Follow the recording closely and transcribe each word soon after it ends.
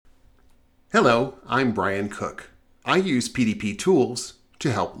Hello, I'm Brian Cook. I use PDP tools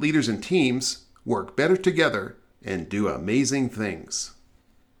to help leaders and teams work better together and do amazing things.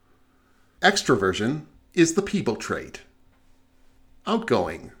 Extroversion is the people trait.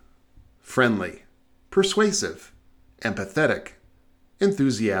 Outgoing, friendly, persuasive, empathetic,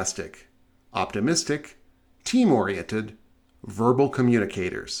 enthusiastic, optimistic, team-oriented, verbal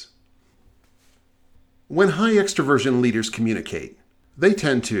communicators. When high extroversion leaders communicate, they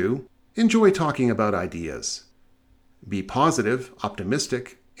tend to enjoy talking about ideas, be positive,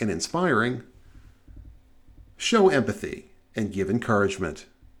 optimistic, and inspiring, show empathy and give encouragement,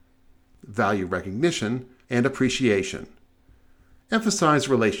 value recognition and appreciation, emphasize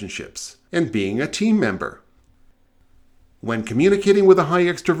relationships and being a team member. When communicating with a high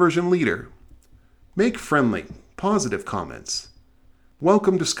extroversion leader, make friendly, positive comments,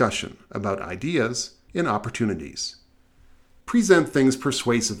 welcome discussion about ideas and opportunities, present things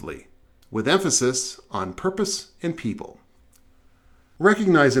persuasively, with emphasis on purpose and people.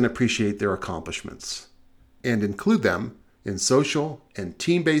 Recognize and appreciate their accomplishments, and include them in social and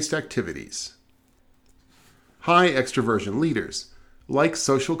team-based activities. High extroversion leaders like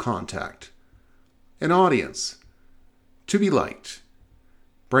social contact, an audience, to be liked,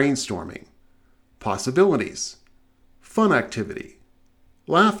 brainstorming, possibilities, fun activity,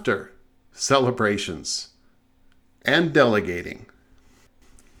 laughter, celebrations, and delegating.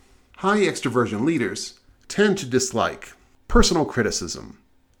 High extroversion leaders tend to dislike personal criticism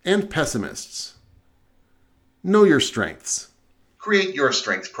and pessimists. Know your strengths. Create your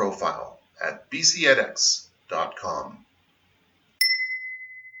strengths profile at bcedx.com.